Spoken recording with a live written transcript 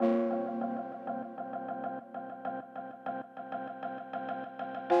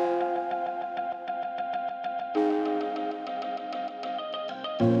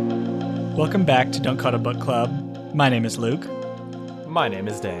Welcome back to Don't Call It a Book Club. My name is Luke. My name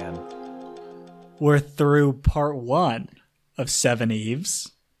is Dan. We're through part 1 of Seven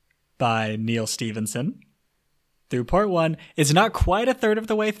Eves by Neal Stephenson. Through part 1. It's not quite a third of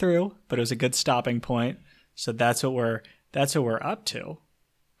the way through, but it was a good stopping point. So that's what we're up to.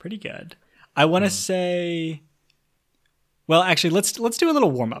 Pretty good. I want to say, well, actually, let's do a little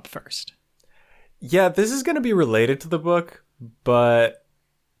warm up first. Yeah, this is going to be related to the book, but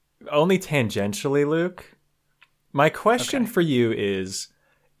only tangentially, Luke. My question for you is,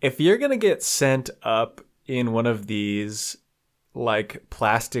 if you're going to get sent up in one of these like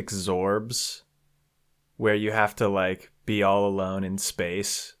plastic Zorbs where you have to like be all alone in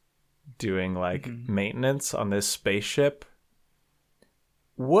space doing like maintenance on this spaceship,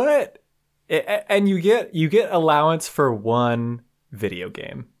 and you get allowance for one video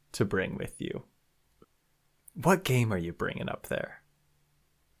game to bring with you. What game are you bringing up there?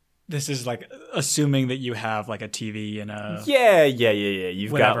 This is like assuming that you have like a TV and a Yeah.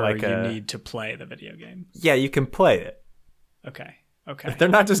 You've got like you need to play the video game. Yeah, you can play it. Okay. They're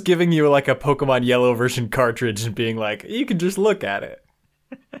not just giving you like a Pokemon Yellow version cartridge and being like, you can just look at it.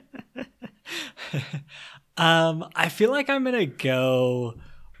 I feel like I'm gonna go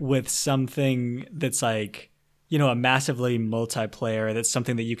with something that's like, you know, a massively multiplayer. That's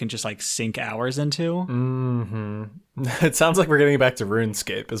something that you can just like sink hours into. Mm-hmm. It sounds like we're getting back to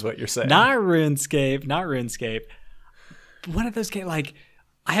RuneScape, is what you're saying. Not RuneScape. One of those games, like,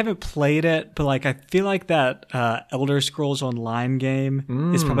 I haven't played it, but like I feel like that Elder Scrolls Online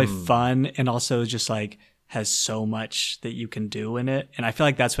game is probably fun and also just like has so much that you can do in it, and I feel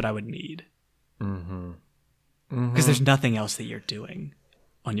like that's what I would need. Because there's nothing else that you're doing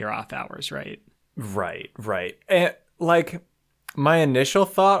on your off hours, right? Right. And like my initial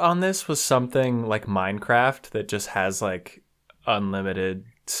thought on this was something like Minecraft that just has like unlimited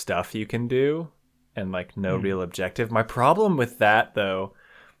stuff you can do and like no real objective. My problem with that though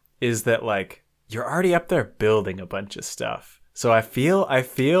is that like you're already up there building a bunch of stuff. So I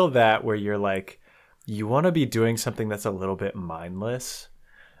feel that where you're like you want to be doing something that's a little bit mindless.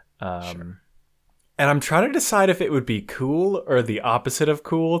 Sure. And I'm trying to decide if it would be cool or the opposite of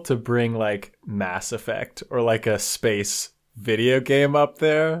cool to bring like Mass Effect or like a space video game up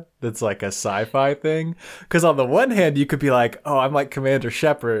there that's like a sci-fi thing. Because on the one hand, you could be like, oh, I'm like Commander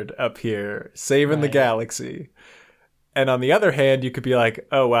Shepard up here saving the galaxy. And on the other hand, you could be like,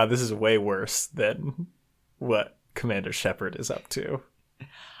 oh, wow, this is way worse than what Commander Shepard is up to.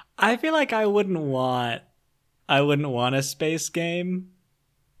 I feel like I wouldn't want a space game.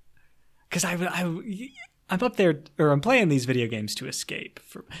 Because I'm up there, or I'm playing these video games to escape.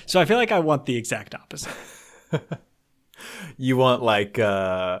 So I feel like I want the exact opposite. You want like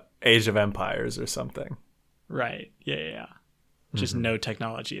Age of Empires or something. Right. Yeah. Just no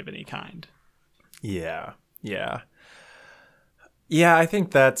technology of any kind. Yeah. I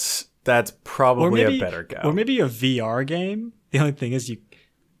think that's probably a better go. Or maybe a VR game. The only thing is you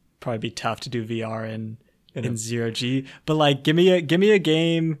probably be tough to do VR in 0G, but like give me a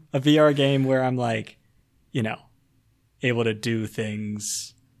game, a VR game where I'm like, you know, able to do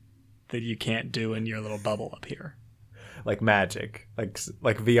things that you can't do in your little bubble up here, like Magic, like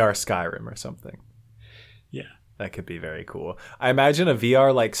VR Skyrim or something. Yeah, that could be very cool. I imagine a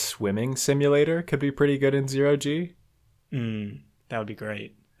VR like swimming simulator could be pretty good in 0G. That would be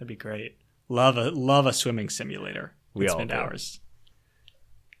great. That'd be great. Love a swimming simulator. We all spend do. hours.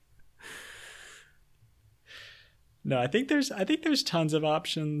 No, I think there's tons of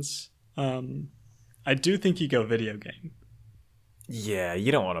options. I do think you go video game. Yeah,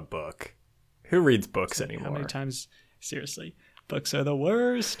 you don't want a book. Who reads books anymore? How many times? Seriously, books are the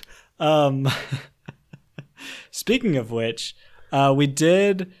worst. Speaking of which, we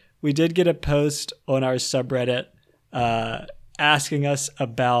did get a post on our subreddit asking us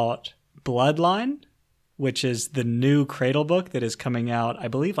about Bloodline, which is the new Cradle book that is coming out, I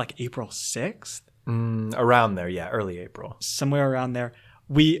believe, like April 6th. Around there, yeah, early April. Somewhere around there.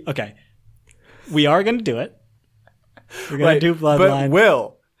 We are going to do it. We're going to do Bloodline.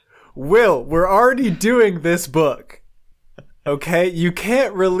 But Will, we're already doing this book. Okay? You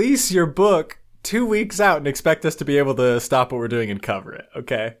can't release your book 2 weeks out and expect us to be able to stop what we're doing and cover it,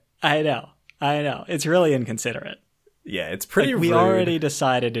 okay? I know. It's really inconsiderate. Yeah, it's pretty rude. We already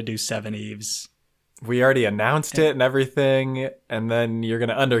decided to do Seven Eves. We already announced it and everything, and then you're going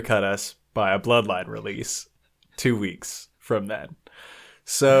to undercut us by a Bloodline release 2 weeks from then.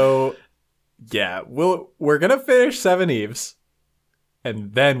 So, yeah, we're going to finish Seven Eves,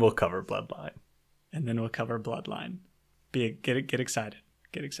 and then we'll cover Bloodline. Get excited.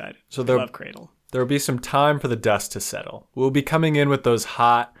 Get excited. So I love Cradle. There will be some time for the dust to settle. We'll be coming in with those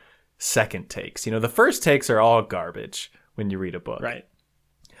hot second takes. The first takes are all garbage when you read a book. Right.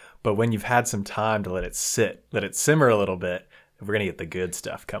 But when you've had some time to let it sit, let it simmer a little bit, we're going to get the good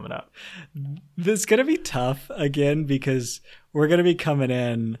stuff coming up. This is going to be tough again because we're going to be coming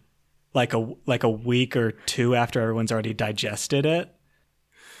in like a week or two after everyone's already digested it.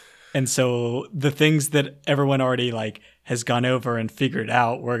 And so the things that everyone already like has gone over and figured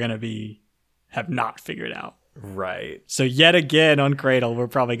out, we're going to have not figured out. Right. So yet again on Cradle, we're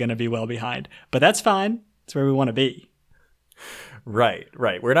probably going to be well behind, but that's fine. That's where we want to be. Right.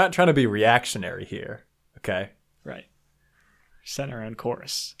 We're not trying to be reactionary here. Okay. Right. Set our own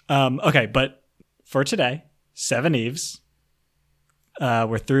course. Okay. But for today, Seven Eves,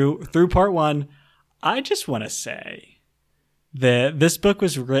 we're through part one. I just want to say that this book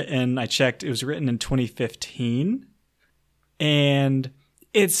was written, I checked, it was written in 2015. And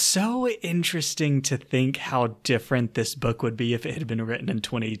it's so interesting to think how different this book would be if it had been written in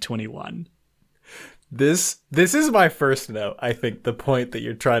 2021. This is my first note, I think, the point that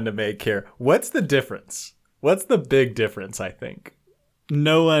you're trying to make here. What's the difference? What's the big difference, I think?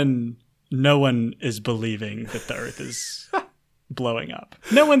 No one is believing that the Earth is blowing up.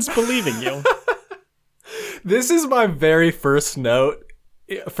 No one's believing you. This is my very first note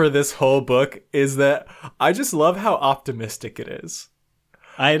for this whole book, is that I just love how optimistic it is.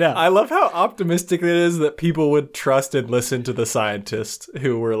 I know. I love how optimistic it is that people would trust and listen to the scientists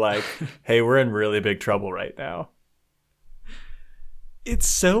who were like, hey, we're in really big trouble right now. It's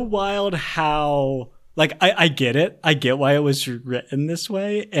so wild how, like, I get it. I get why it was written this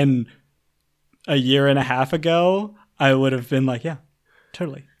way. And a year and a half ago, I would have been like, yeah,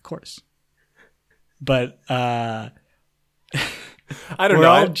 totally, of course. But I don't know. We're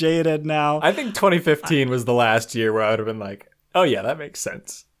all jaded now. I think 2015 was the last year where I would have been like, oh yeah, that makes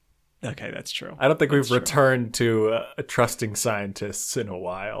sense. Okay, that's true. I don't think we've returned to trusting scientists in a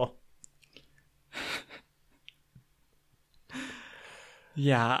while.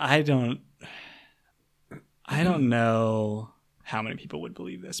 Yeah, I don't know how many people would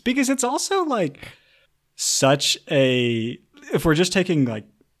believe this, because it's also like such a, if we're just taking like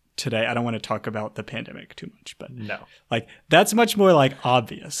today, I don't want to talk about the pandemic too much, but no, like that's much more like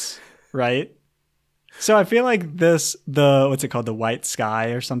obvious, right? So I feel like what's it called? The white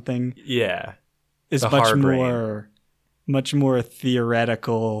sky or something? Yeah. Is much more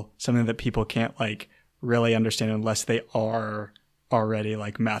theoretical, something that people can't like really understand unless they are already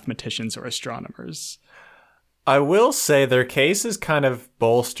like mathematicians or astronomers. I will say their case is kind of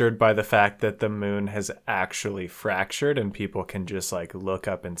bolstered by the fact that the moon has actually fractured and people can just like look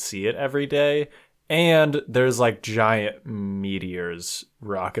up and see it every day. And there's like giant meteors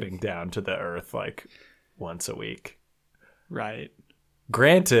rocketing down to the Earth like once a week. Right.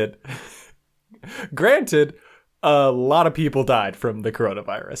 Granted, a lot of people died from the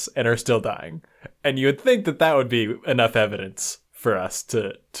coronavirus and are still dying. And you would think that that would be enough evidence for us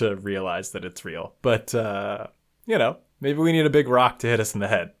to realize that it's real. But, maybe we need a big rock to hit us in the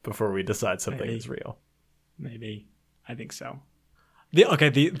head before we decide something is real. Maybe. I think so.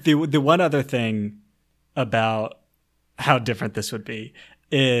 The one other thing about how different this would be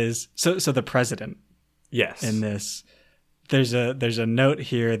is so the president. Yes. In this, there's a note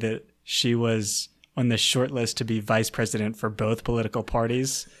here that she was on the short list to be vice president for both political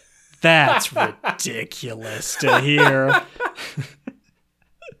parties. That's ridiculous to hear.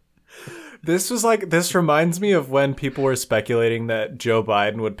 This reminds me of when people were speculating that Joe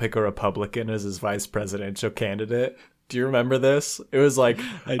Biden would pick a Republican as his vice presidential candidate. Do you remember this? It was like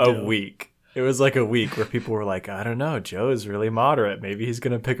a week. It was like a week where people were like, I don't know, Joe is really moderate. Maybe he's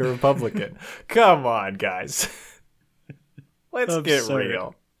going to pick a Republican. Come on, guys. Let's get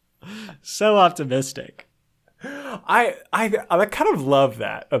real. So optimistic. I kind of love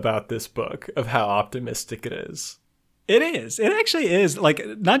that about this book, of how optimistic it is. It is. It actually is. Like,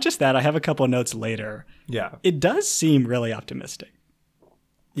 not just that. I have a couple of notes later. Yeah. It does seem really optimistic.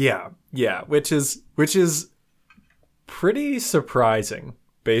 Yeah. Yeah. Which is pretty surprising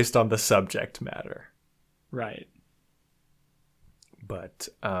based on the subject matter. Right. But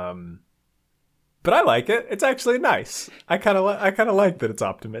I like it. It's actually nice. I kind of like that it's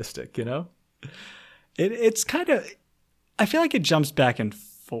optimistic, you know? It's kind of, I feel like it jumps back and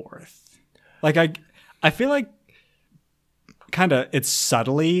forth. Like I feel like kind of it's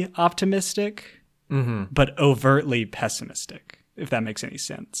subtly optimistic, but overtly pessimistic, if that makes any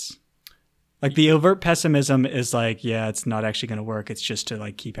sense. Like the overt pessimism is like, yeah, it's not actually going to work. It's just to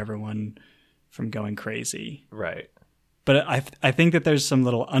like keep everyone from going crazy. Right. But I think that there's some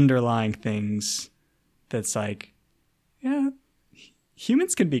little underlying things that's like, yeah,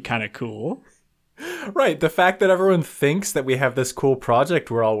 humans can be kind of cool. Right. The fact that everyone thinks that we have this cool project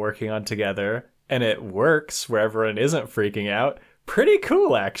we're all working on together and it works where everyone isn't freaking out. Pretty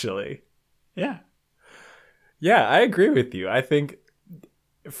cool, actually. Yeah. Yeah, I agree with you. I think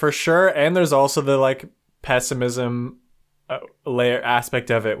for sure. And there's also the like pessimism layer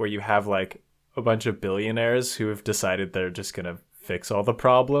aspect of it where you have like a bunch of billionaires who have decided they're just going to fix all the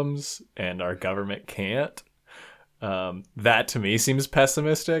problems and our government can't. That to me seems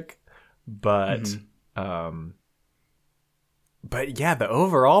pessimistic. But yeah, the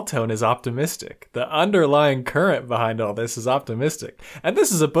overall tone is optimistic. The underlying current behind all this is optimistic. And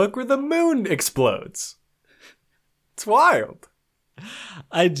this is a book where the moon explodes. It's wild.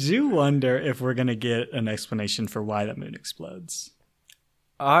 I do wonder if we're going to get an explanation for why the moon explodes.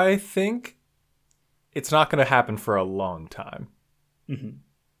 I think it's not going to happen for a long time. Mm-hmm.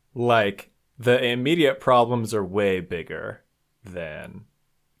 Like, the immediate problems are way bigger than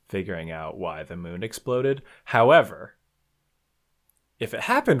figuring out why the moon exploded. However, if it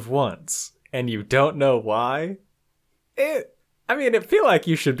happened once and you don't know why, I feel like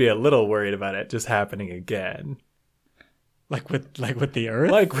you should be a little worried about it just happening again. Like with the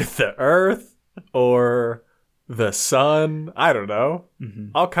Earth? Like with the Earth or the sun. I don't know. Mm-hmm.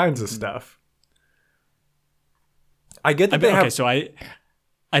 All kinds of stuff. I get that they have... Okay, so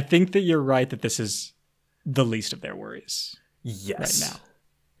I think that you're right that this is the least of their worries. Yes. Right now.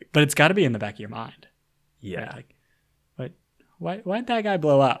 But it's got to be in the back of your mind. Yeah. Right? Like, why'd that guy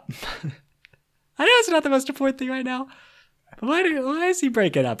blow up? I know it's not the most important thing right now. But why is he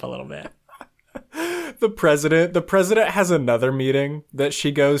breaking up a little bit? The president has another meeting that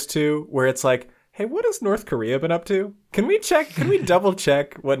she goes to where it's like, hey, what has North Korea been up to? Can we double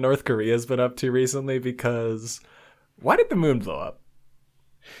check what North Korea's been up to recently? Because why did the moon blow up?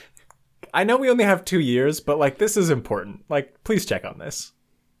 I know we only have 2 years, but like, this is important. Like, please check on this.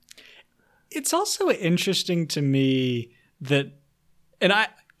 It's also interesting to me that, and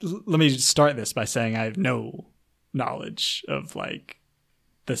let me start this by saying I have no knowledge of like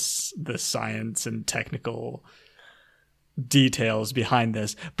the science and technical details behind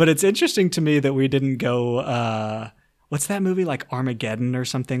this, but it's interesting to me that we didn't go, what's that movie, like Armageddon or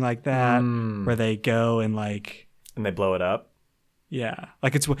something like that, where they go and like... And they blow it up? Yeah.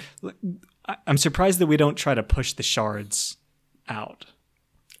 Like I'm surprised that we don't try to push the shards out.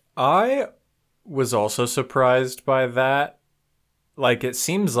 I was also surprised by that. Like, it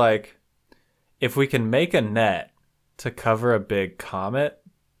seems like if we can make a net to cover a big comet,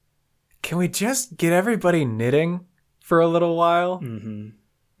 can we just get everybody knitting for a little while? Mm-hmm.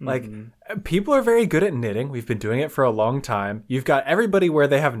 Like, people are very good at knitting. We've been doing it for a long time. You've got everybody where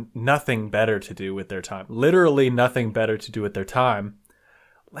they have nothing better to do with their time. Literally nothing better to do with their time.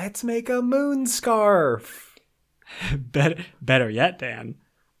 Let's make a moon scarf. Better yet, Dan.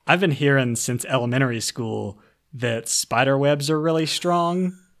 I've been hearing since elementary school that spider webs are really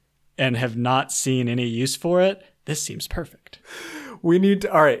strong and have not seen any use for it. This seems perfect. We need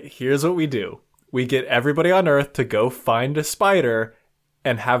to... All right, here's what we do. We get everybody on Earth to go find a spider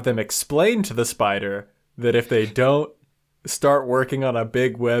and have them explain to the spider that if they don't start working on a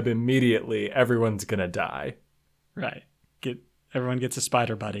big web immediately, everyone's gonna die. Right. Everyone gets a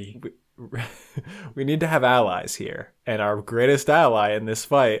spider buddy. We need to have allies here, and our greatest ally in this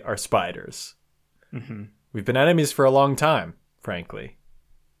fight are spiders. Mm-hmm. We've been enemies for a long time, frankly,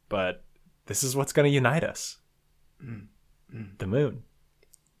 but this is what's going to unite us. The moon.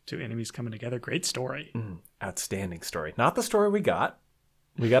 Two enemies coming together. Great story. Outstanding story. Not the story we got.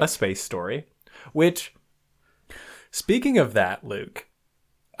 We got a space story, which, speaking of that, Luke,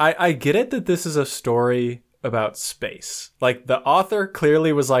 I get it that this is a story about space. Like, the author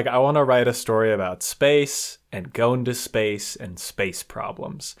clearly was like, I want to write a story about space and going to space and space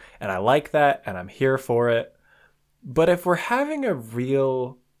problems. And I like that, and I'm here for it. But if we're having a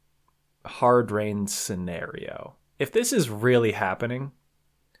real hard rain scenario, if this is really happening,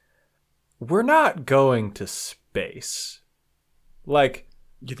 we're not going to space. Like,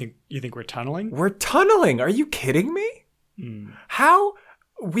 you think we're tunneling? We're tunneling. Are you kidding me? How?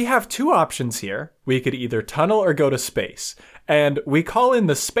 We have two options here. We could either tunnel or go to space. And we call in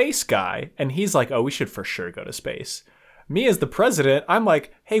the space guy, and he's like, oh, we should for sure go to space. Me as the president, I'm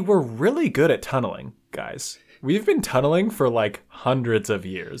like, hey, we're really good at tunneling, guys. We've been tunneling for like hundreds of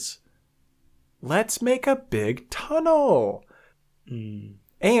years. Let's make a big tunnel.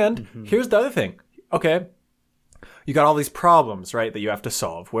 And here's the other thing. Okay, you got all these problems, right, that you have to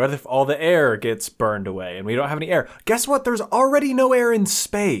solve. What if all the air gets burned away and we don't have any air? Guess what? There's already no air in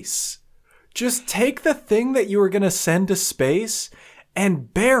space. Just take the thing that you were going to send to space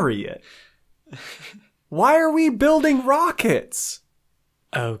and bury it. Why are we building rockets?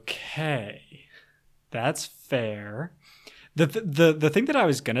 Okay. That's fair. The thing that I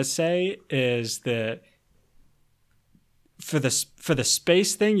was gonna say is that for the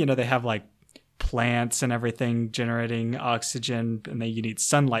space thing, they have like plants and everything generating oxygen, and then you need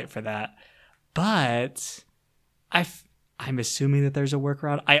sunlight for that. But I'm assuming that there's a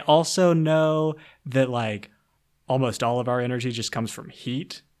workaround. I also know that like almost all of our energy just comes from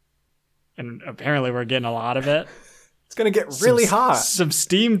heat, and apparently we're getting a lot of it. It's gonna get really hot. Some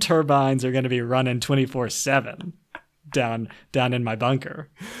steam turbines are gonna be running 24/7 down in my bunker.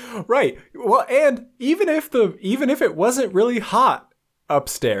 Right. Well, and even if it wasn't really hot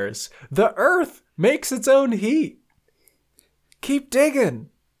upstairs, the Earth makes its own heat. Keep digging.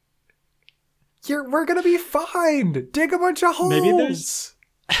 We're gonna be fine. Dig a bunch of holes.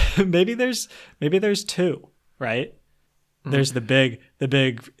 Maybe there's two, right? There's the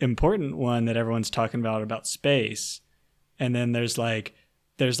big important one that everyone's talking about space, and then there's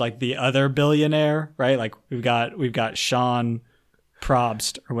the other billionaire, right? Like we've got Sean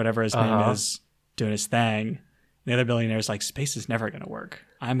Probst or whatever his name is doing his thing. The other billionaire's like, space is never gonna work.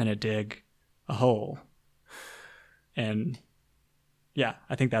 I'm gonna dig a hole, and yeah,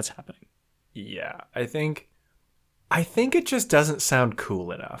 I think that's happening. Yeah, I think it just doesn't sound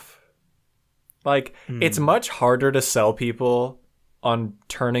cool enough. Like, it's much harder to sell people on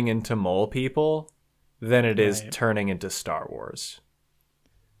turning into mole people than it is turning into Star Wars.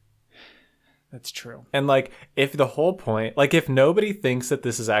 That's true. And, like, if the whole point... Like, if nobody thinks that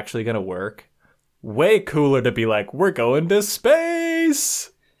this is actually going to work, way cooler to be like, we're going to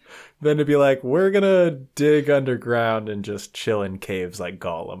space! Than to be like, we're going to dig underground and just chill in caves like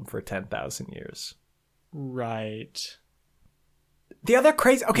Gollum for 10,000 years. Right. The other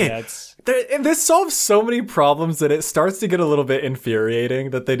crazy... Okay, this solves so many problems that it starts to get a little bit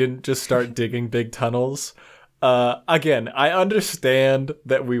infuriating that they didn't just start digging big tunnels. Again, I understand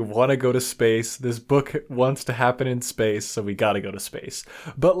that we want to go to space. This book wants to happen in space, so we got to go to space.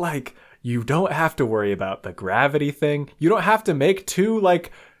 But, like, you don't have to worry about the gravity thing. You don't have to make two,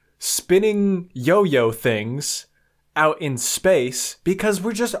 like, spinning yo-yo things out in space because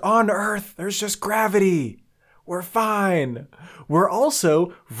we're just on Earth. There's just gravity. We're fine. We're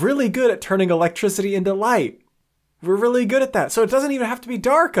also really good at turning electricity into light. We're really good at that. So it doesn't even have to be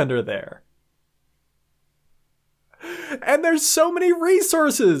dark under there. And there's so many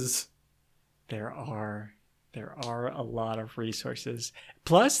resources. There are a lot of resources.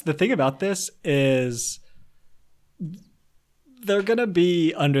 Plus, the thing about this is they're going to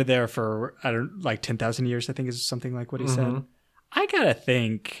be under there for, 10,000 years, I think is something like what he said. I got to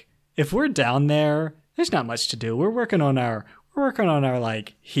think, if we're down there, there's not much to do. We're working on our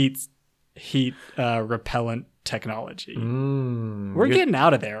like heat repellent technology. We're getting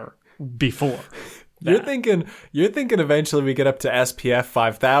out of there before. You're thinking eventually we get up to SPF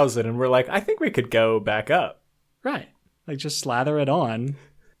 5000 and we're like, I think we could go back up. Right. Like just slather it on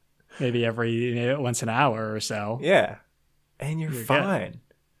maybe once an hour or so. Yeah. And you're fine. Good.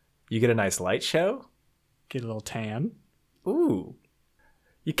 You get a nice light show. Get a little tan. Ooh.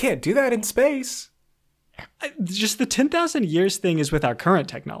 You can't do that in space. Just the 10,000 years thing is with our current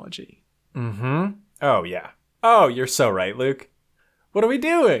technology. Oh, yeah. Oh, you're so right, Luke. What are we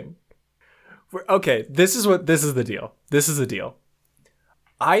doing? Okay, this is the deal. This is the deal.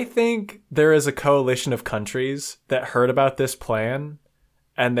 I think there is a coalition of countries that heard about this plan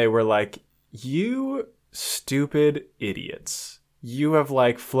and they were like, you stupid idiots. You have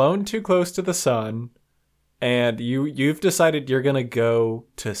like flown too close to the sun and you've decided you're going to go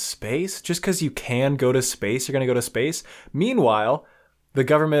to space just because you can go to space. You're going to go to space. Meanwhile, the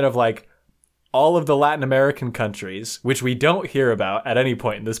government of like all of the Latin American countries, which we don't hear about at any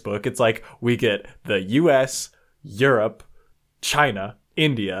point in this book. It's like we get the US, Europe, China,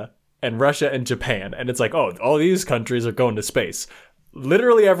 India, and Russia and Japan. And it's like, oh, all these countries are going to space.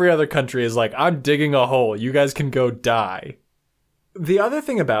 Literally every other country is like, I'm digging a hole. You guys can go die. The other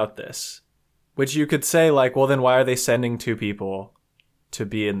thing about this, which you could say like, well, then why are they sending two people to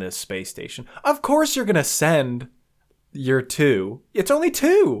be in this space station? Of course you're going to send your two. It's only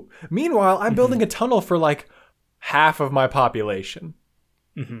two. Meanwhile, I'm building a tunnel for like half of my population.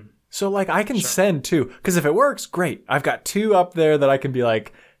 So like I can send two. Because if it works, great. I've got two up there that I can be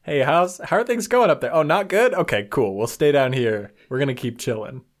like, hey, how are things going up there? Oh, not good? Okay, cool. We'll stay down here. We're going to keep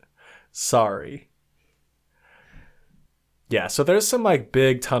chilling. Sorry. Yeah, so there's some like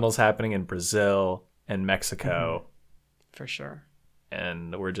big tunnels happening in Brazil and Mexico. For sure.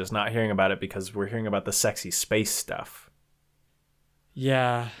 And we're just not hearing about it because we're hearing about the sexy space stuff.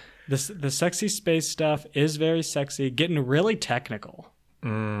 Yeah, the sexy space stuff is very sexy, getting really technical.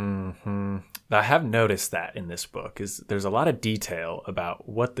 I have noticed that in this book is there's a lot of detail about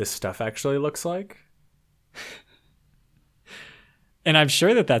what this stuff actually looks like. And I'm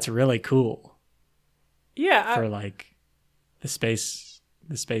sure that that's really cool Yeah. for like the space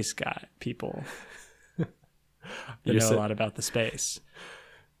guy people that know a lot about the space.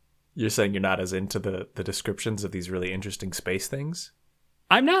 You're saying you're not as into the descriptions of these really interesting space things?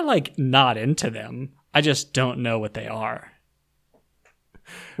 I'm not like not into them. I just don't know what they are.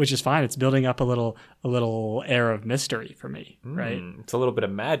 Which is fine. It's building up a little air of mystery for me, right? It's a little bit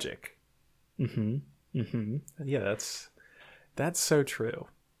of magic. Mm-hmm. Mm-hmm. Yeah, that's so true.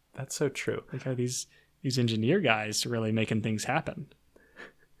 That's so true. Like how these engineer guys really making things happen.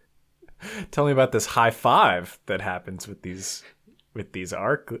 Tell me about this high five that happens with these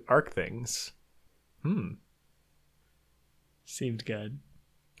arc things. Seemed good.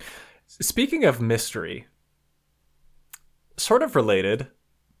 Speaking of mystery, sort of related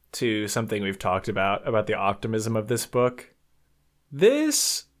to something we've talked about the optimism of this book,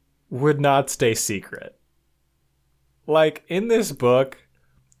 this would not stay secret. Like, in this book,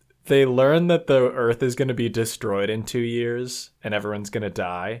 they learn that the Earth is going to be destroyed in 2 years and everyone's going to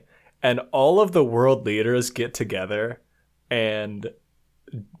die. And all of the world leaders get together and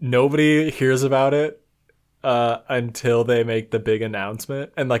nobody hears about it until they make the big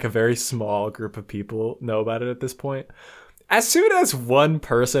announcement. And like a very small group of people know about it at this point. As soon as one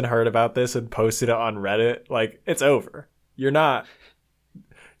person heard about this and posted it on Reddit, like, it's over. This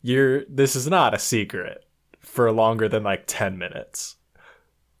is not a secret for longer than like 10 minutes.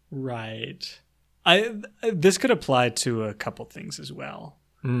 Right. This could apply to a couple things as well.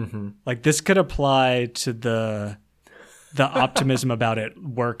 Mm-hmm. Like this could apply to the optimism about it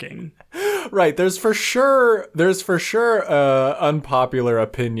working. Right. There's for sure unpopular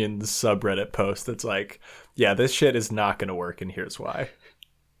opinions subreddit post that's like, yeah, this shit is not going to work and here's why.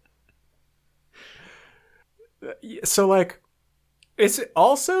 So like, it's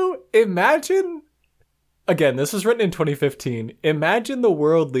also, imagine, again, this was written in 2015. Imagine the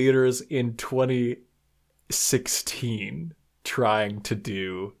world leaders in 2016 trying to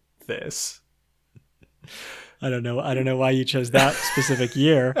do this. I don't know why you chose that specific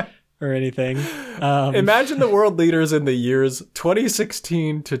year or anything. Imagine the world leaders in the years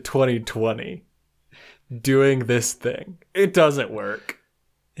 2016 to 2020 doing this thing. It doesn't work.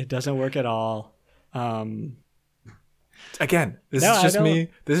 It doesn't work at all. Again, this is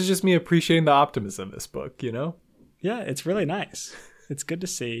just me appreciating the optimism of this book, you know? Yeah, it's really nice. It's good to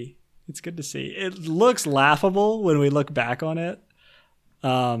see. It looks laughable when we look back on it.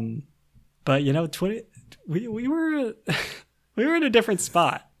 But you know, we were we were in a different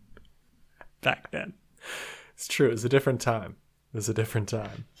spot back then. It's true. It was a different time.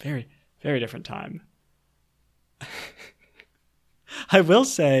 Very, very different time. I will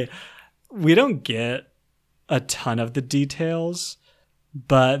say we don't get a ton of the details,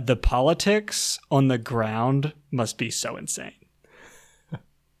 but the politics on the ground must be so insane.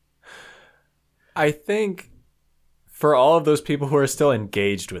 I think for all of those people who are still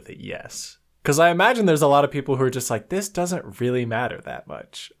engaged with it, yes. Because I imagine there's a lot of people who are just like, this doesn't really matter that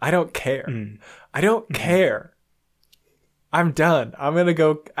much. I don't care. I don't care. I'm done. I'm going to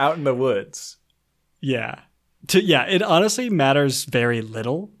go out in the woods. Yeah. It honestly matters very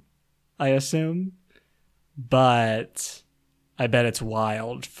little, I assume. But I bet it's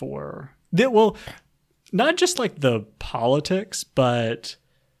wild for... Well, not just like the politics, but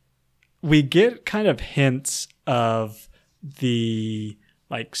we get kind of hints of the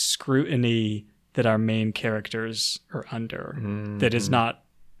like scrutiny that our main characters are under. That is not...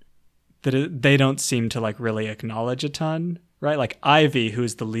 they don't seem to like really acknowledge a ton, right? Like Ivy,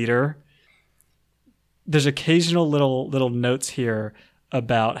 who's the leader... There's occasional little notes here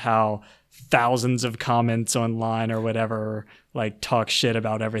about how thousands of comments online or whatever like talk shit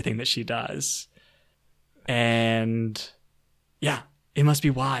about everything that she does. And yeah, it must be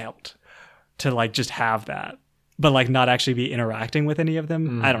wild to like just have that, but like not actually be interacting with any of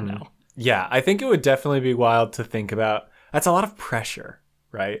them. I don't know. Yeah, I think it would definitely be wild to think about. That's a lot of pressure,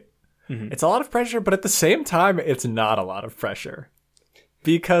 right? It's a lot of pressure, but at the same time, it's not a lot of pressure.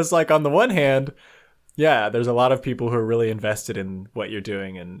 Because like on the one hand, yeah, there's a lot of people who are really invested in what you're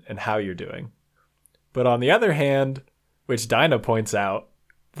doing and how you're doing. But on the other hand, which Dinah points out,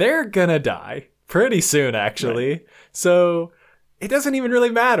 they're gonna die pretty soon, actually. Right. So it doesn't even really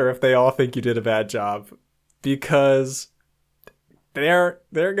matter if they all think you did a bad job because they're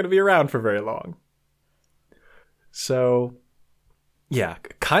gonna be around for very long. So yeah,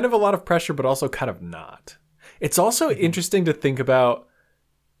 kind of a lot of pressure, but also kind of not. It's also interesting to think about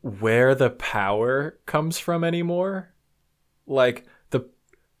where the power comes from anymore. Like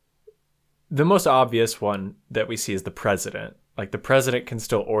the most obvious one that we see is the president, Like the president can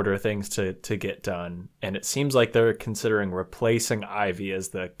still order things to get done. And it seems like they're considering replacing Ivy as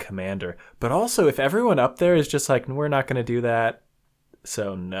the commander. But also, if everyone up there is just like, we're not going to do that,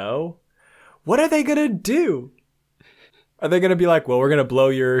 so no, what are they going to do? Are they going to be like, well, we're going to blow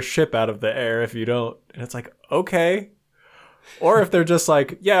your ship out of the air if you don't? And it's like, okay. Or if they're just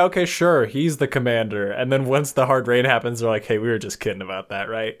like, yeah, okay, sure, he's the commander. And then once the hard rain happens, they're like, hey, we were just kidding about that,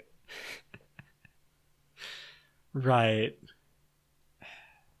 right? Right.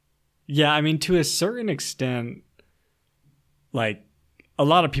 Yeah, I mean, to a certain extent, like, a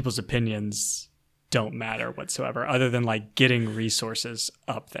lot of people's opinions don't matter whatsoever, other than, like, getting resources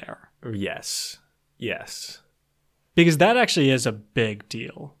up there. Yes. Yes. Because that actually is a big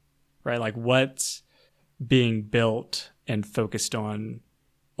deal, right? Like, what's being built and focused on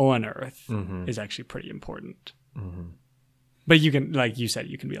Earth is actually pretty important. Mm-hmm. But you can, like you said,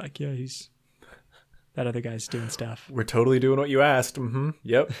 you can be like, yeah, that other guy's doing stuff. We're totally doing what you asked. Mm-hmm.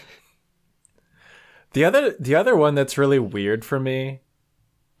 Yep. The other one that's really weird for me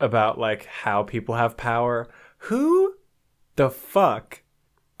about like how people have power, who the fuck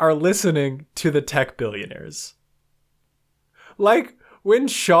are listening to the tech billionaires? Like when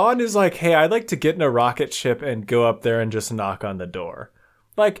Sean is like, hey, I'd like to get in a rocket ship and go up there and just knock on the door.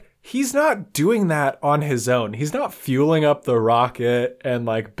 Like, he's not doing that on his own. He's not fueling up the rocket and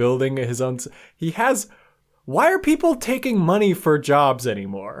like building his own. Why are people taking money for jobs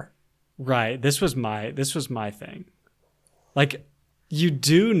anymore? Right. This was my thing. Like, you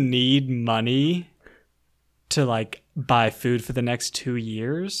do need money to like buy food for the next 2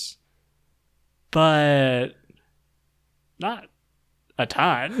 years, but not a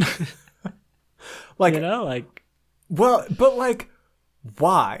ton. Like, well, but like,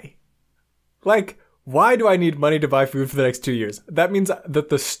 why? Like, why do I need money to buy food for the next 2 years? That means that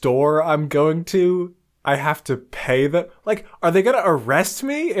the store I'm going to, I have to pay them. Like, are they going to arrest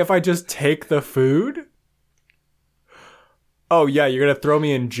me if I just take the food? Oh, yeah, you're going to throw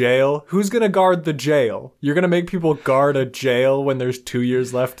me in jail? Who's going to guard the jail? You're going to make people guard a jail when there's 2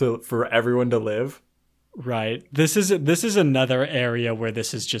 years left for everyone to live? Right. This is another area where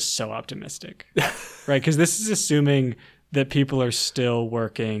this is just so optimistic. Right? Because this is assuming that people are still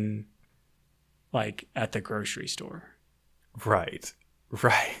working like at the grocery store. Right.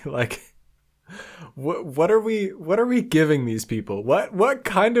 Like, what are we giving these people? What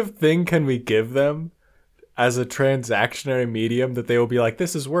kind of thing can we give them as a transactionary medium that they will be like,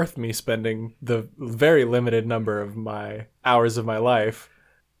 this is worth me spending the very limited number of my hours of my life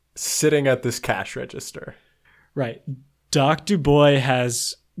sitting at this cash register? Right. Doc Dubois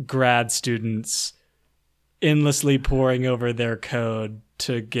has grad students endlessly poring over their code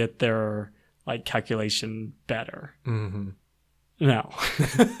to get their like calculation better. Mm-hmm. No.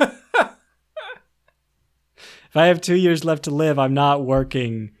 If I have 2 years left to live, I'm not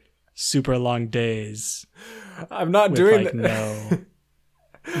working super long days. I'm not doing like no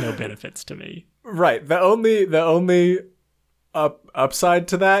benefits to me. Right. The only upside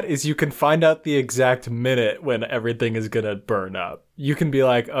to that is you can find out the exact minute when everything is going to burn up. You can be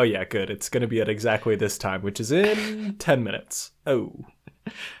like, oh yeah, good. It's going to be at exactly this time, which is in 10 minutes. Oh.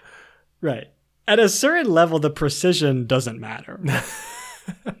 Right. At a certain level, the precision doesn't matter.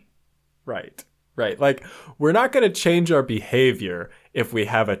 Right. Like, we're not going to change our behavior if we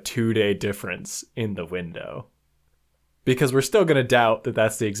have a 2-day difference in the window. Because we're still going to doubt that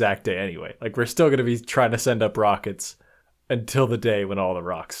that's the exact day anyway. Like, we're still going to be trying to send up rockets until the day when all the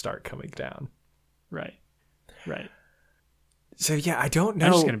rocks start coming down. Right. So, yeah, I don't know.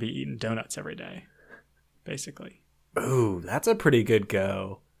 I'm just going to be eating donuts every day, basically. Ooh, that's a pretty good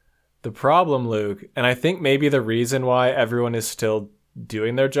go. The problem, Luke, and I think maybe the reason why everyone is still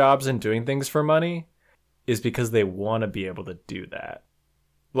doing their jobs and doing things for money is because they want to be able to do that.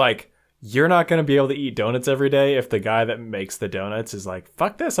 Like, you're not going to be able to eat donuts every day if the guy that makes the donuts is like,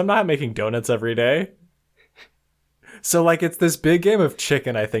 fuck this, I'm not making donuts every day. So, like, it's this big game of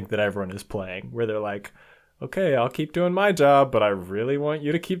chicken, I think, that everyone is playing, where they're like, okay, I'll keep doing my job, but I really want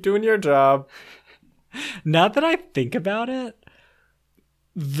you to keep doing your job. Now that I think about it,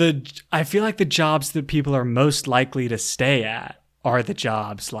 I feel like the jobs that people are most likely to stay at are the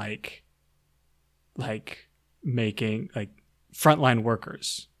jobs like making like frontline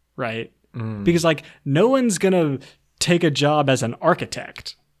workers, right? Mm. Because like no one's gonna take a job as an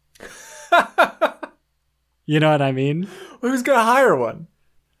architect. You know what I mean? Well, who's gonna hire one?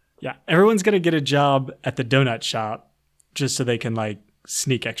 Yeah, everyone's gonna get a job at the donut shop just so they can like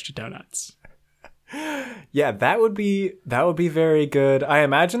sneak extra donuts. Yeah, that would be very good. I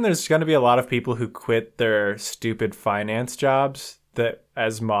imagine there's going to be a lot of people who quit their stupid finance jobs that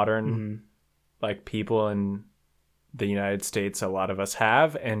as modern like people in the United States, a lot of us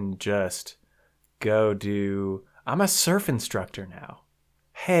have, and just go do, I'm a surf instructor now.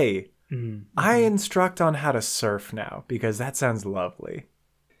 Hey, I instruct on how to surf now because that sounds lovely.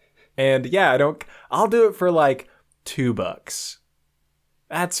 And yeah, I'll do it for like $2.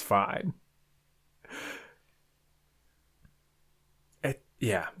 That's fine.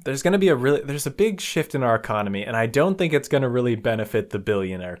 Yeah, there's a big shift in our economy, and I don't think it's going to really benefit the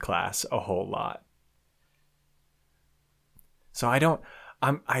billionaire class a whole lot. So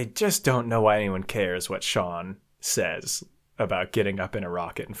I just don't know why anyone cares what Sean says about getting up in a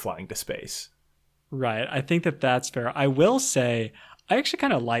rocket and flying to space. Right. I think that that's fair. I will say, I actually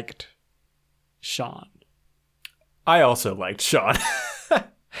kind of liked Sean. I also liked Sean.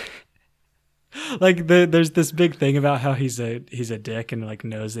 Like there's this big thing about how he's a dick and like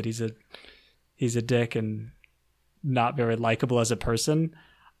knows that he's a dick and not very likable as a person.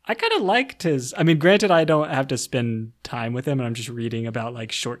 I kind of liked his. I mean, granted, I don't have to spend time with him, and I'm just reading about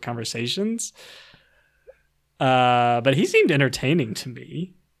like short conversations. But he seemed entertaining to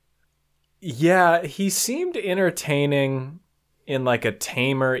me. Yeah, he seemed entertaining in like a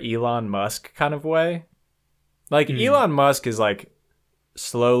tamer Elon Musk kind of way. Like Elon Musk is like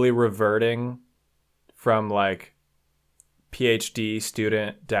slowly reverting from like PhD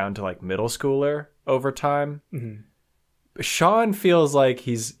student down to like middle schooler over time. Mm-hmm. Sean feels like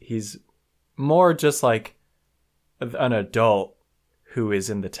he's more just like an adult who is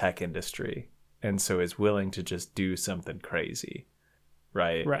in the tech industry and so is willing to just do something crazy,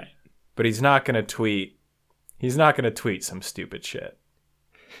 right? Right. But he's not going to tweet some stupid shit.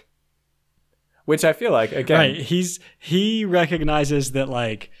 Which I feel like, again, right. He recognizes that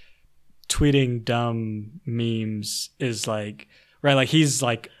like tweeting dumb memes is like, right, like he's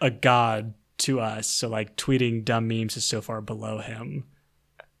like a god to us, so like tweeting dumb memes is so far below him.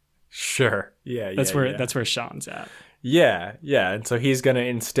 Sure. That's where Sean's at. Yeah. And so he's gonna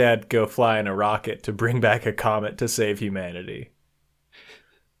instead go fly in a rocket to bring back a comet to save humanity.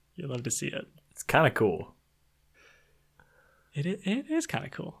 You'd love to see it. It's kind of cool. It is kind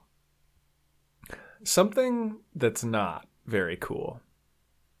of cool. Something that's not very cool.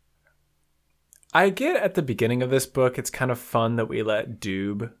 I get at the beginning of this book, it's kind of fun that we let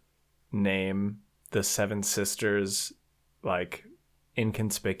Doob name the seven sisters like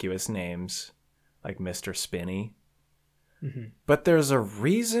inconspicuous names like Mr. Spinney. Mm-hmm. But there's a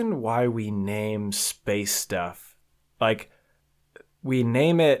reason why we name space stuff. Like, we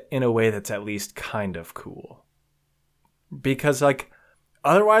name it in a way that's at least kind of cool. Because, like,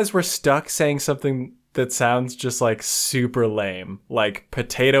 otherwise we're stuck saying something that sounds just, like, super lame. Like,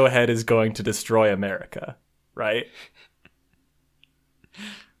 Potato Head is going to destroy America, right?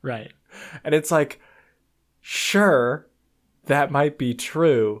 Right. And it's like, sure, that might be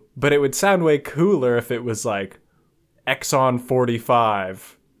true, but it would sound way cooler if it was like Exxon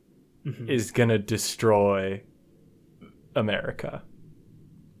 45 is going to destroy America.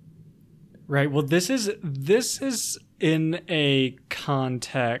 Right. Well, this is in a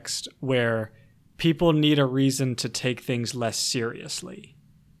context where people need a reason to take things less seriously.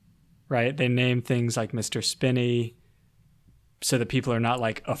 Right? They name things like Mr. Spinney so that people are not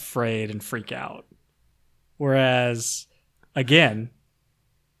like afraid and freak out. Whereas, again,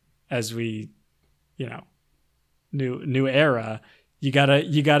 as we, new era, you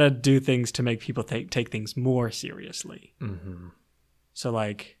gotta do things to make people take things more seriously. Mm-hmm. So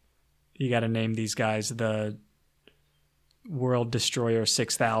like, you gotta name these guys the World Destroyer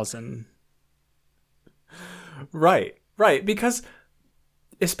 6000. Right. Because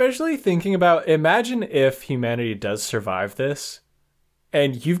especially thinking about, imagine if humanity does survive this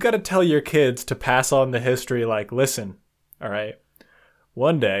and you've got to tell your kids to pass on the history like, listen, all right,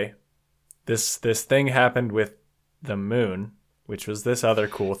 one day this thing happened with the moon, which was this other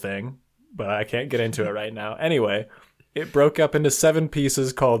cool thing, but I can't get into it right now. Anyway, it broke up into 7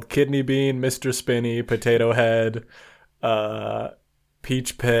 pieces called Kidney Bean, Mr. Spinney, Potato Head,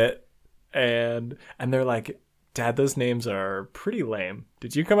 Peach Pit, and they're like, Dad, those names are pretty lame.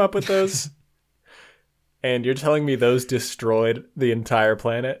 Did you come up with those? And you're telling me those destroyed the entire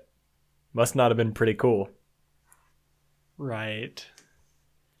planet? Must not have been pretty cool. Right.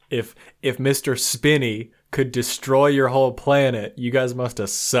 If Mr. Spinney could destroy your whole planet, you guys must have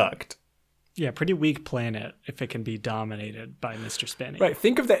sucked. Yeah, pretty weak planet if it can be dominated by Mr. Spinney. Right.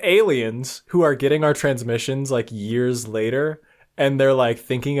 Think of the aliens who are getting our transmissions like years later, and they're like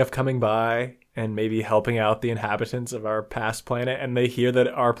thinking of coming by and maybe helping out the inhabitants of our past planet, and they hear that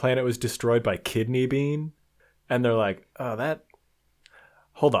our planet was destroyed by Kidney Bean, and they're like, oh, that...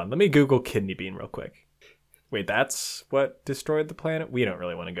 Hold on, let me Google Kidney Bean real quick. Wait, that's what destroyed the planet? We don't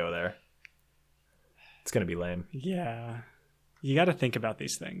really want to go there. It's going to be lame. Yeah. You got to think about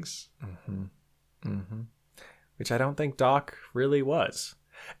these things. Which I don't think Doc really was.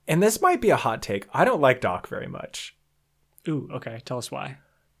 And this might be a hot take. I don't like Doc very much. Ooh, okay. Tell us why.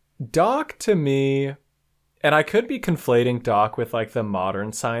 Doc, to me, and I could be conflating Doc with like the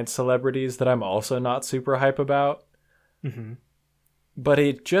modern science celebrities that I'm also not super hype about. Mm-hmm. But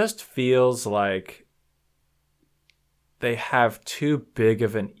it just feels like they have too big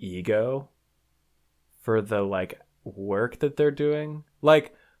of an ego for the like work that they're doing.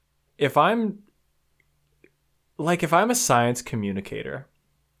 Like if I'm a science communicator,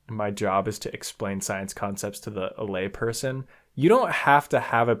 my job is to explain science concepts to a lay person. You don't have to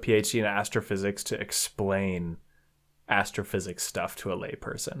have a PhD in astrophysics to explain astrophysics stuff to a lay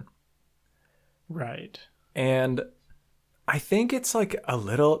person. Right. And I think it's like a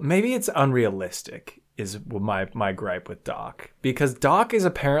little, maybe it's unrealistic is my gripe with Doc, because Doc is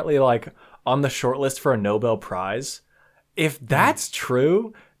apparently like on the short list for a Nobel Prize. If that's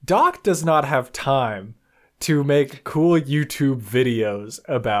true, Doc does not have time to make cool YouTube videos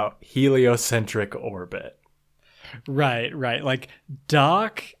about heliocentric orbit. Right. Like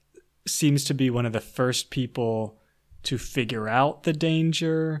Doc seems to be one of the first people to figure out the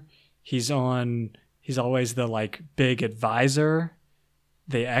danger. He's always the like big advisor,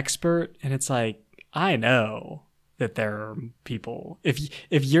 the expert, and it's like, I know that there are people, if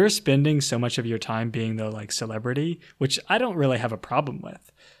you're spending so much of your time being the like celebrity, which I don't really have a problem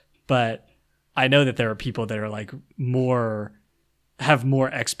with, but I know that there are people that are like have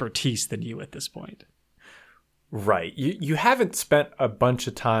more expertise than you at this point. Right. You haven't spent a bunch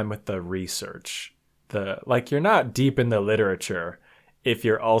of time with the research. You're not deep in the literature if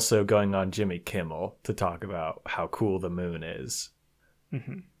you're also going on Jimmy Kimmel to talk about how cool the moon is.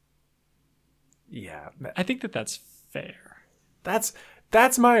 Mm-hmm. Yeah. I think that's fair. That's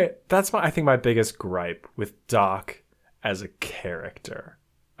my I think my biggest gripe with Doc as a character.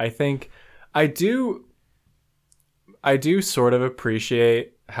 I think I do sort of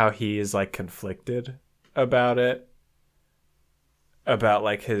appreciate how he is like conflicted about it, about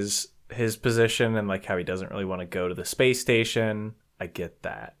like his position and like how he doesn't really want to go to the space station. I get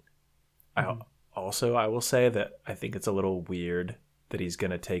that. Mm-hmm. I will say that I think it's a little weird that he's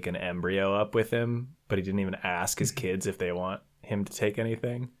going to take an embryo up with him, but he didn't even ask his kids if they want him to take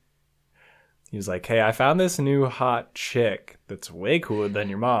anything. He was like, hey, I found this new hot chick that's way cooler than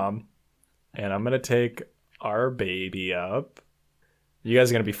your mom, and I'm going to take our baby up. You guys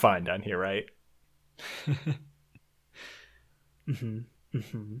are going to be fine down here, right? Mm-hmm.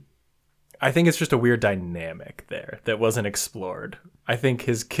 Mm-hmm. I think it's just a weird dynamic there that wasn't explored. I think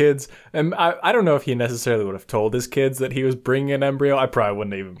his kids, and I don't know if he necessarily would have told his kids that he was bringing an embryo. I probably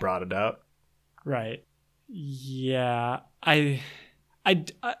wouldn't have even brought it up. Right. Yeah.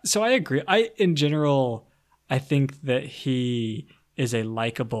 So I agree. In general, I think that he is a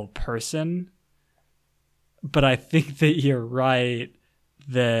likable person, but I think that you're right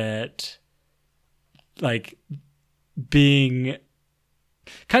that like being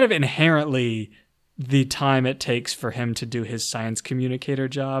kind of inherently the time it takes for him to do his science communicator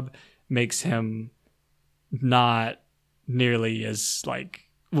job makes him not nearly as like,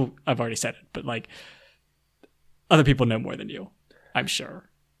 well, I've already said it, but like other people know more than you, I'm sure.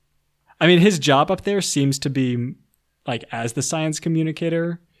 I mean, his job up there seems to be like as the science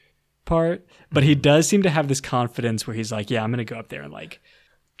communicator part, but he does seem to have this confidence where he's like, yeah, I'm going to go up there and like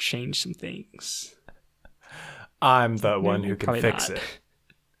change some things. I'm the one who can Probably fix not. it.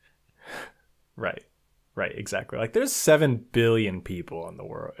 Right, exactly. Like there's 7 billion people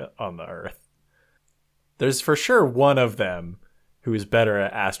on the Earth. There's for sure one of them who is better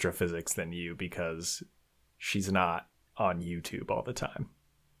at astrophysics than you because she's not on YouTube all the time.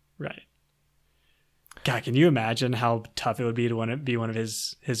 Right. God, can you imagine how tough it would be to be one of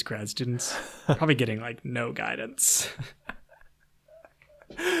his grad students? Probably getting like no guidance.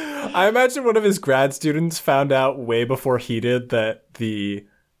 I imagine one of his grad students found out way before he did that the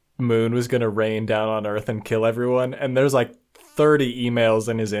moon was going to rain down on Earth and kill everyone, and there's like 30 emails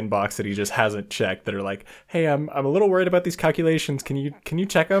in his inbox that he just hasn't checked that are like, hey, I'm a little worried about these calculations. Can you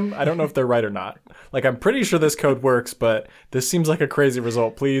check them? I don't know if they're right or not. Like, I'm pretty sure this code works, but this seems like a crazy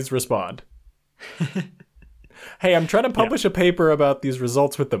result. Please respond. Hey, I'm trying to publish a paper about these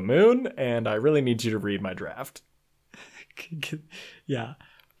results with the moon, and I really need you to read my draft. Yeah,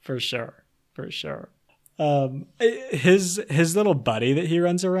 for sure. His little buddy that he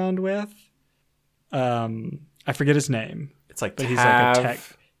runs around with, I forget his name. It's like, but Tav, he's like a tech.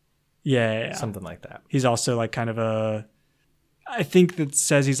 Yeah, something like that. He's also like kind of I think that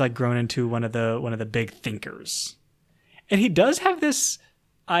says he's like grown into one of the big thinkers, and he does have this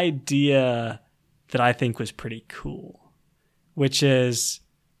idea that I think was pretty cool, which is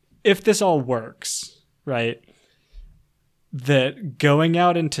if this all works, right, that going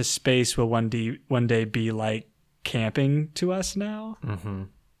out into space will one day be like camping to us now. Mm-hmm.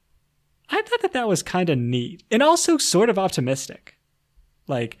 I thought that was kind of neat and also sort of optimistic.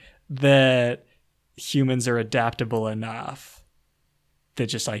 Like that humans are adaptable enough that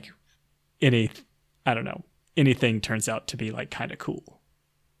just like anything turns out to be like kind of cool.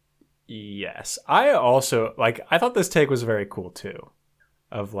 Yes. I also I thought this take was very cool too,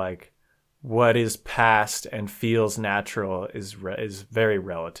 of like what is past and feels natural is very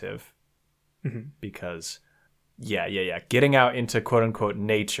relative. Mm-hmm. Because getting out into quote unquote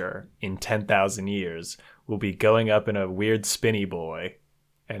nature in 10,000 years will be going up in a weird spinny boy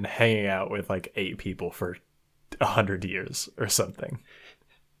and hanging out with like 8 people for 100 years or something.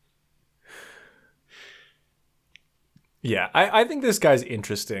 Yeah, I think this guy's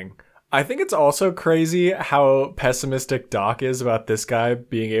interesting. I think it's also crazy how pessimistic Doc is about this guy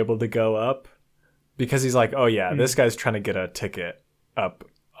being able to go up, because he's like, oh yeah, this guy's trying to get a ticket up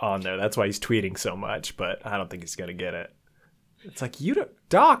on there. That's why he's tweeting so much, but I don't think he's going to get it. It's like,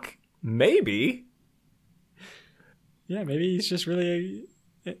 Doc, maybe. Yeah, maybe he's just really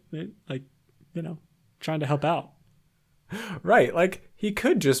trying to help out. Right, like he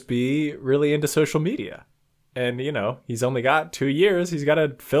could just be really into social media. And, he's only got 2 years. He's got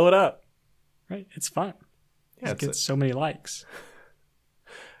to fill it up. Right. It's fun. Yeah, it gets so many likes.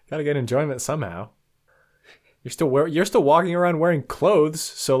 Got to get enjoyment somehow. You're still walking around wearing clothes,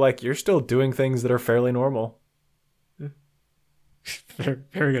 so like you're still doing things that are fairly normal. Very,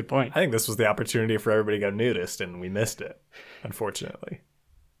 very good point. I think this was the opportunity for everybody to go nudist, and we missed it, unfortunately.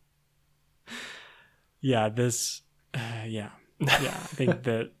 Yeah. I think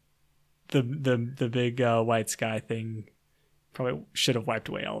that the big white sky thing probably should have wiped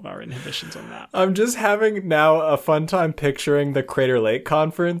away all of our inhibitions on that. I'm just having now a fun time picturing the Crater Lake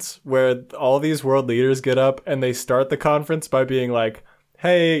conference where all these world leaders get up and they start the conference by being like,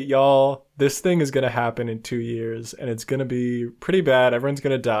 hey, y'all, this thing is going to happen in 2 years and it's going to be pretty bad. Everyone's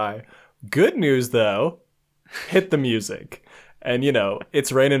going to die. Good news, though, hit the music. And,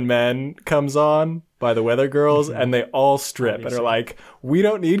 It's Raining Men comes on by the Weather Girls, and they all strip and are like, we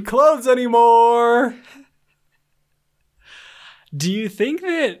don't need clothes anymore. Do you think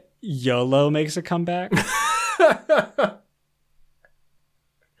that YOLO makes a comeback?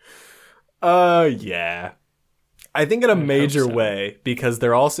 Yeah. I think in a major way, because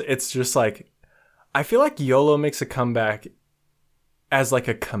it's just like, I feel like YOLO makes a comeback as like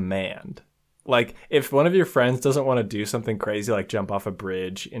a command. Like if one of your friends doesn't want to do something crazy, like jump off a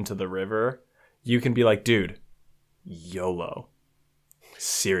bridge into the river, you can be like, dude, YOLO.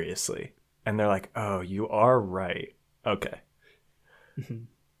 Seriously. And they're like, oh, you are right. Okay.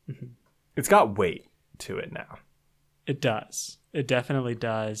 It's got weight to it now. It does. It definitely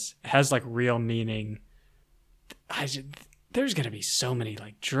does. It has like real meaning. There's going to be so many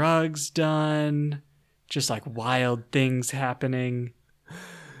like drugs done, just like wild things happening.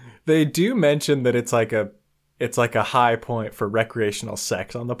 They do mention that it's like a high point for recreational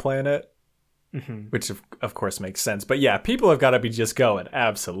sex on the planet, which of course makes sense. But yeah, people have got to be just going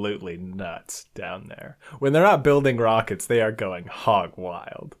absolutely nuts down there. When they're not building rockets, they are going hog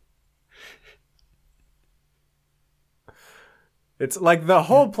wild. It's like the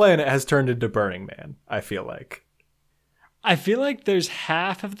whole planet has turned into Burning Man, I feel like. I feel like there's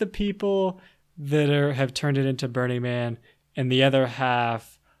half of the people that have turned it into Burning Man, and the other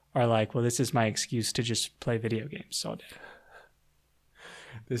half are like, well, this is my excuse to just play video games all day.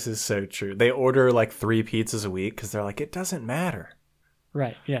 This is so true. They order like 3 pizzas a week because they're like, it doesn't matter.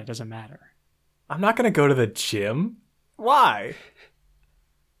 Right. Yeah, it doesn't matter. I'm not going to go to the gym. Why?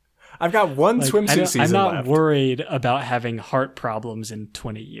 I've got one swimsuit season left. I'm not worried about having heart problems in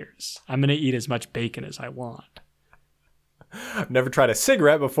 20 years. I'm going to eat as much bacon as I want. I've never tried a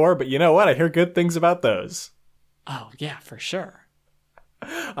cigarette before, but you know what? I hear good things about those. Oh, yeah, for sure.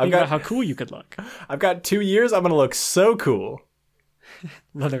 Think about how cool you could look. I've got 2 years. I'm going to look so cool.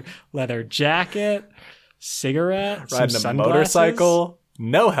 Leather jacket, cigarette, riding some a motorcycle,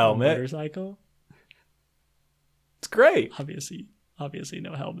 no helmet. Motorcycle. It's great. Obviously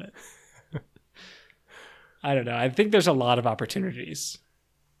no helmet. I don't know. I think there's a lot of opportunities.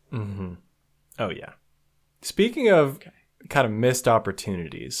 Mm-hmm. Oh, yeah. Speaking of kind of missed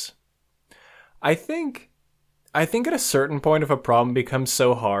opportunities, I think at a certain point, if a problem becomes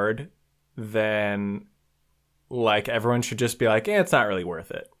so hard, then like everyone should just be like, it's not really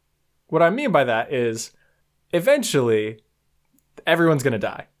worth it. What I mean by that is eventually everyone's going to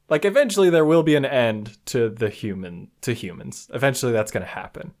die. Like eventually there will be an end to humans. Eventually that's going to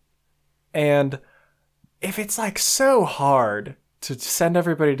happen. And if it's like so hard to send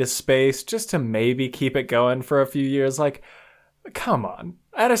everybody to space just to maybe keep it going for a few years, like, come on.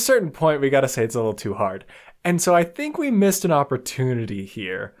 At a certain point, we got to say it's a little too hard. And so I think we missed an opportunity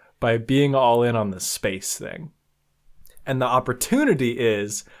here by being all in on the space thing. And the opportunity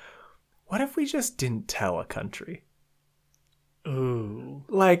is, what if we just didn't tell a country? Ooh.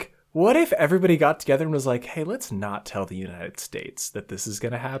 Like, what if everybody got together and was like, hey, let's not tell the United States that this is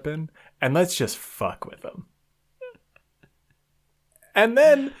going to happen, and let's just fuck with them. And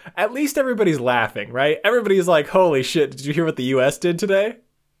then at least everybody's laughing, right? Everybody's like, holy shit, did you hear what the US did today?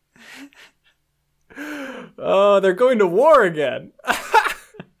 Oh, they're going to war again.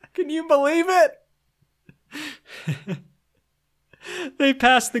 Can you believe it? They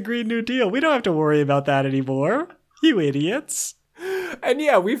passed the Green New Deal. We don't have to worry about that anymore. You idiots. And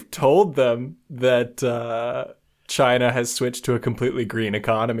yeah, we've told them that China has switched to a completely green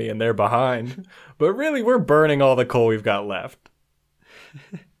economy and they're behind. But really, we're burning all the coal we've got left.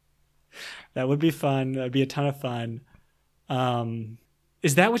 That would be fun. That'd be a ton of fun.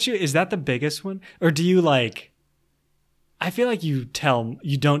 Is that the biggest one? Or do you like, I feel like you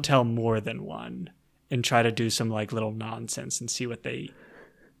don't tell more than one and try to do some like little nonsense and see what they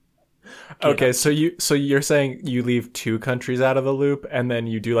Okay, so you're saying you leave two countries out of the loop and then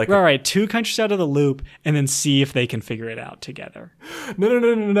you do like right, two countries out of the loop and then see if they can figure it out together.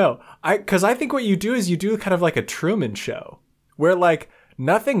 No. Because I think what you do is you do kind of like a Truman Show where like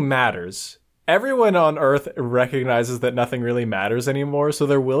nothing matters. Everyone on Earth recognizes that nothing really matters anymore, so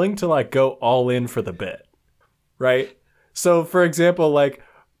they're willing to like go all in for the bit, right? So for example, again,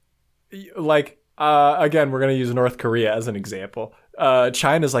 we're gonna use North Korea as an example.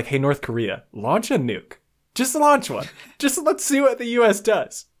 China's like, hey, North Korea, launch a nuke. Just launch one. Just let's see what the US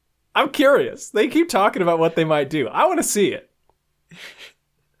does. I'm curious. They keep talking about what they might do. I want to see it.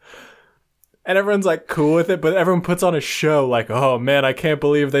 And everyone's like cool with it, but everyone puts on a show like, oh man, I can't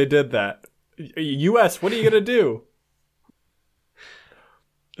believe they did that. US, what are you going to do?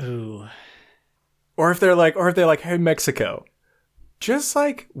 Ooh. Or if they're like, hey, Mexico, just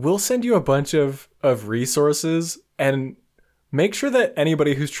like, we'll send you a bunch of resources and make sure that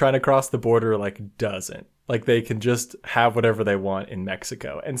anybody who's trying to cross the border like doesn't. Like they can just have whatever they want in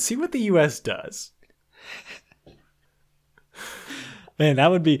Mexico and see what the US does. Man, that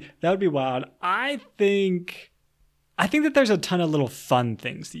would be wild. I think that there's a ton of little fun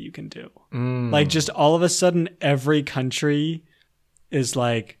things that you can do. Like just all of a sudden every country is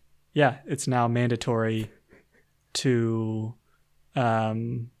like, yeah, it's now mandatory to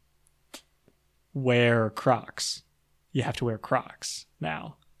wear Crocs. You have to wear Crocs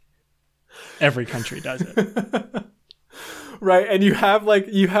now. Every country does it. Right, and you have like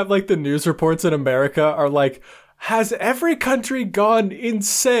the news reports in America are like, has every country gone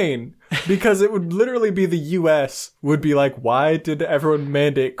insane? Because it would literally be the US would be like, why did everyone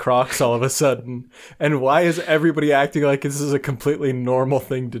mandate Crocs all of a sudden? And why is everybody acting like this is a completely normal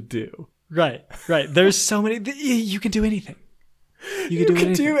thing to do? Right. There's so many. You can do anything. You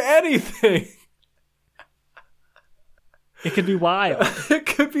can do anything. It could be wild. It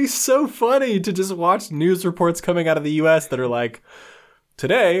could be so funny to just watch news reports coming out of the US that are like,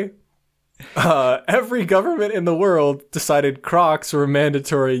 today, every government in the world decided Crocs were a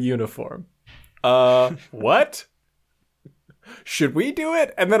mandatory uniform. What? Should we do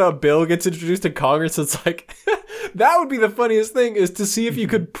it? And then a bill gets introduced to Congress. It's like, that would be the funniest thing, is to see if you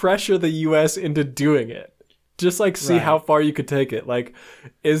could pressure the US into doing it. Just like see how far you could take it. Like,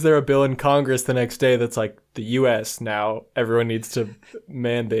 is there a bill in Congress the next day that's like, the US now, everyone needs to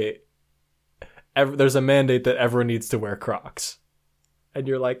mandate. There's a mandate that everyone needs to wear Crocs. And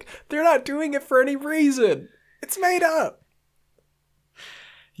you're like, they're not doing it for any reason. It's made up.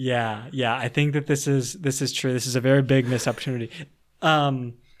 Yeah. I think that this is true. This is a very big missed opportunity.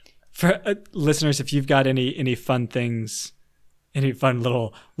 For listeners, if you've got any fun things, any fun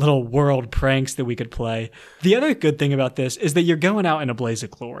little world pranks that we could play. The other good thing about this is that you're going out in a blaze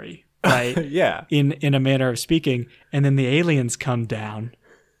of glory, right? Yeah. In a manner of speaking, and then the aliens come down,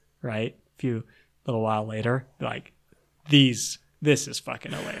 right? A little while later, like this is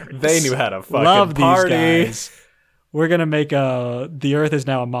fucking hilarious. They knew how to fucking love party. These guys. We're gonna make the Earth is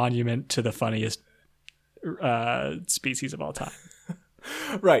now a monument to the funniest species of all time.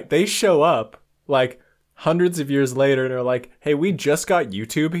 Right. They show up like hundreds of years later and are like, hey, we just got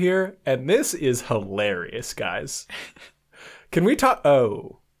YouTube here and this is hilarious, guys. Can we talk?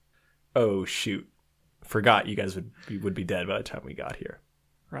 Oh shoot. Forgot you guys would be dead by the time we got here.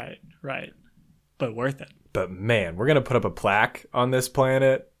 Right. But worth it. But man, we're going to put up a plaque on this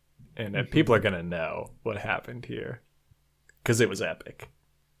planet and people are going to know what happened here because it was epic.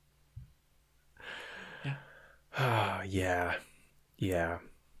 Yeah. Yeah. Yeah.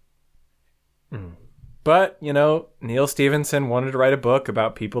 But, Neil Stephenson wanted to write a book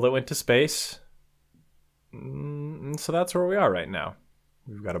about people that went to space. So that's where we are right now.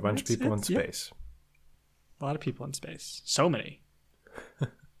 We've got a bunch of people in space. A lot of people in space. So many.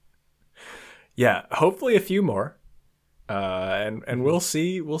 Yeah, hopefully a few more. And we'll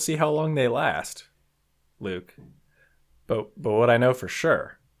see how long they last, Luke. But what I know for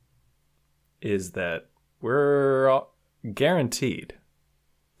sure is that we're guaranteed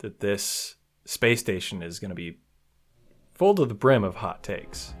that this space station is going to be full to the brim of hot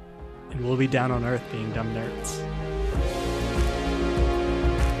takes. And we'll be down on Earth being dumb nerds.